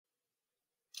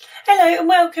Hello and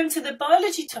welcome to the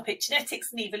biology topic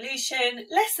Genetics and Evolution,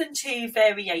 Lesson 2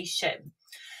 Variation.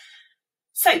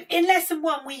 So in Lesson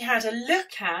 1 we had a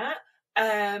look at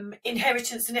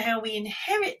inheritance and how we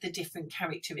inherit the different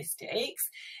characteristics.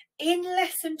 In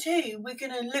Lesson 2 we're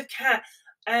going to look at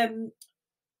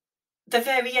the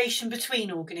variation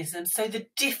between organisms, so the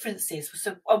differences,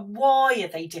 so why are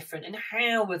they different and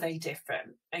how are they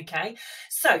different. Okay,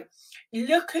 so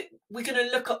we're going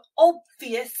to look at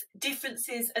obvious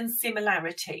differences and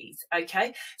similarities.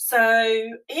 Okay,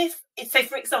 so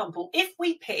for example, if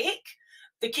we pick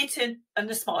the kitten and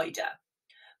the spider,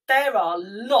 there are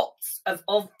lots of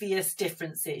obvious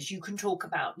differences. You can talk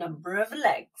about number of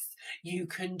legs, you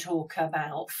can talk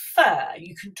about fur,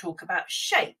 you can talk about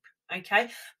shape. Okay,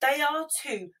 they are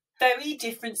two very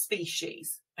different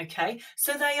species. Okay,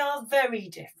 so they are very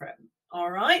different.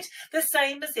 All right, the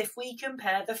same as if we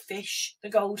compare the fish, the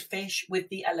goldfish, with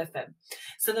the elephant.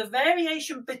 So the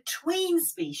variation between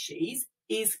species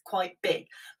is quite big,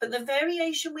 but the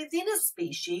variation within a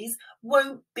species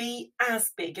won't be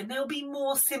as big, and there'll be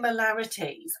more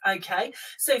similarities. Okay,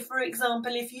 so for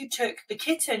example, if you took the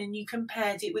kitten and you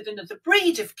compared it with another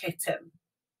breed of kitten,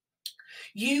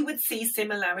 you would see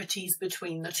similarities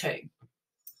between the two.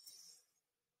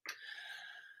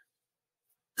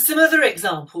 Some other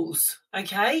examples.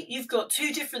 Okay, you've got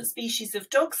two different species of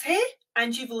dogs here,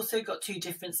 and you've also got two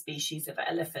different species of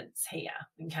elephants here.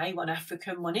 Okay, one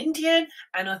African, one Indian,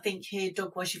 and I think here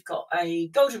dog-wise you've got a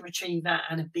golden retriever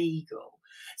and a beagle.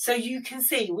 So you can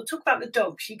see, we'll talk about the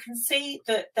dogs, you can see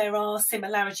that there are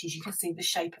similarities. You can see the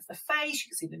shape of the face, you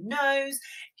can see the nose,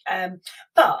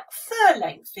 but fur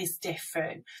length is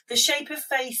different. The shape of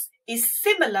face is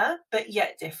similar but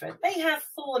yet different. They have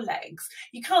 4 legs.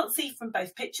 You can't see from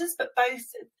both pictures, but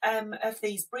both of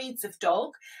these breeds of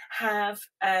dog have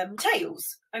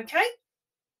tails. Okay,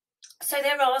 so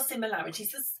there are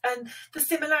similarities, and the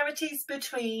similarities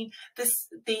between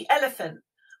the elephant,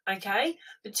 okay,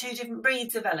 the two different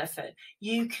breeds of elephant,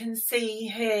 you can see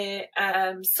here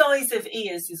size of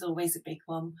ears is always a big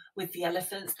one with the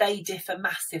elephants. They differ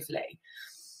massively.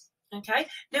 Okay,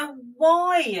 now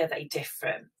why are they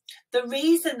different? The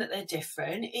reason that they're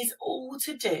different is all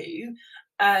to do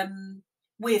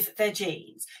with their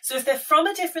genes. So if they're from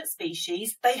a different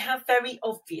species, they have very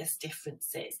obvious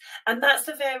differences, and that's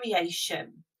a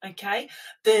variation. Okay,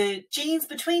 the genes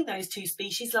between those two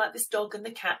species, like this dog and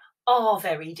the cat, are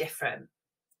very different.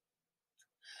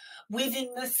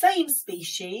 Within the same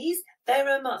species, there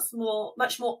are much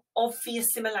more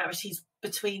obvious similarities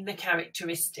between the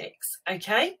characteristics.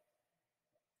 Okay,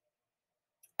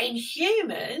 in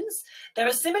humans, there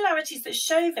are similarities that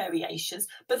show variations,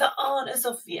 but that aren't as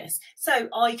obvious. So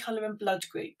eye colour and blood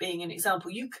group being an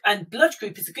example. And blood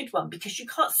group is a good one because you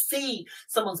can't see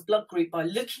someone's blood group by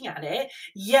looking at it,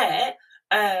 yet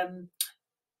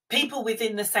people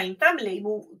within the same family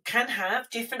can have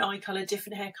different eye colour,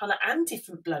 different hair colour and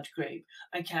different blood group.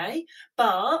 Okay,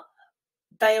 but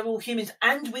they are all humans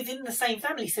and within the same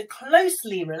family, so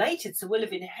closely related, so will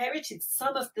have inherited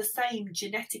some of the same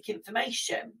genetic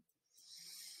information.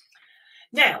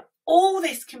 Now, all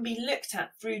this can be looked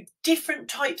at through different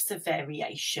types of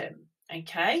variation.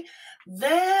 Okay,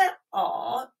 there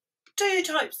are 2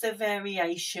 types of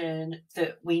variation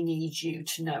that we need you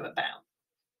to know about.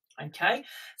 Okay,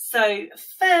 so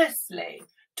firstly,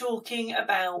 talking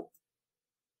about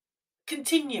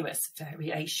continuous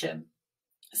variation.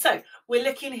 So we're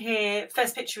looking here,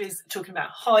 first picture is talking about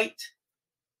height,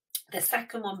 the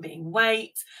second one being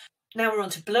weight. Now we're on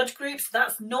to blood groups.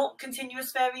 That's not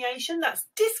continuous variation, that's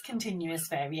discontinuous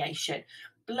variation.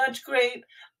 Blood group,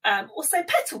 also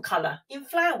petal colour in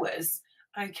flowers,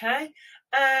 okay,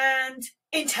 and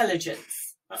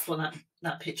intelligence. That's what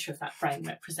that picture of that frame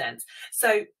represents.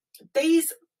 So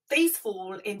these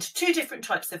fall into 2 different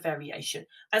types of variation,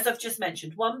 as I've just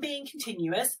mentioned, one being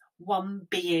continuous, one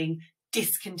being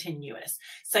discontinuous.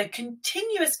 So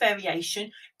continuous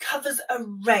variation covers a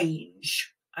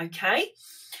range. Okay,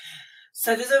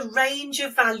 so there's a range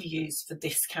of values for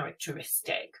this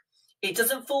characteristic. It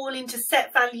doesn't fall into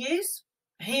set values.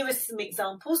 Here are some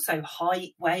examples. So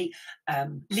height, weight,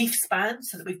 leaf span,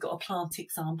 so that we've got a plant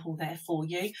example there for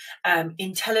you,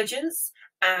 intelligence,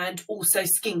 and also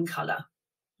skin colour.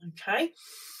 Okay,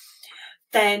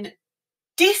 then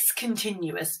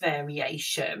discontinuous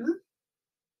variation.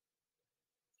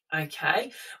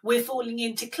 Okay, we're falling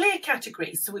into clear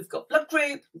categories. So we've got blood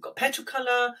group, we've got petal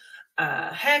colour,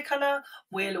 hair colour.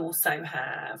 We'll also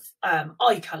have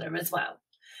eye colour as well.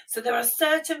 So there are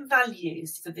certain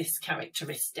values for this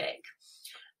characteristic.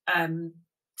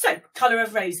 So colour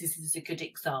of roses is a good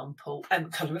example,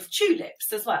 colour of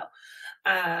tulips as well.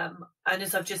 And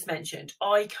as I've just mentioned,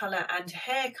 eye colour and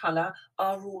hair colour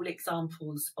are all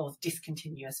examples of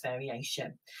discontinuous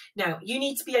variation. Now, you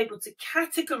need to be able to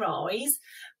categorise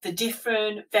the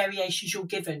different variations you're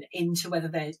given into whether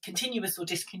they're continuous or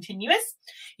discontinuous.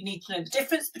 You need to know the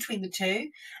difference between the two,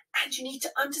 and you need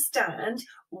to understand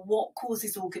what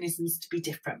causes organisms to be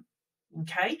different.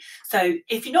 Okay, so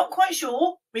if you're not quite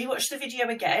sure, rewatch the video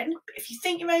again. But if you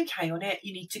think you're okay on it,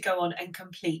 you need to go on and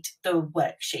complete the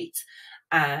worksheet,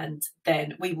 and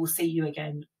then we will see you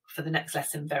again for the next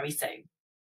lesson very soon.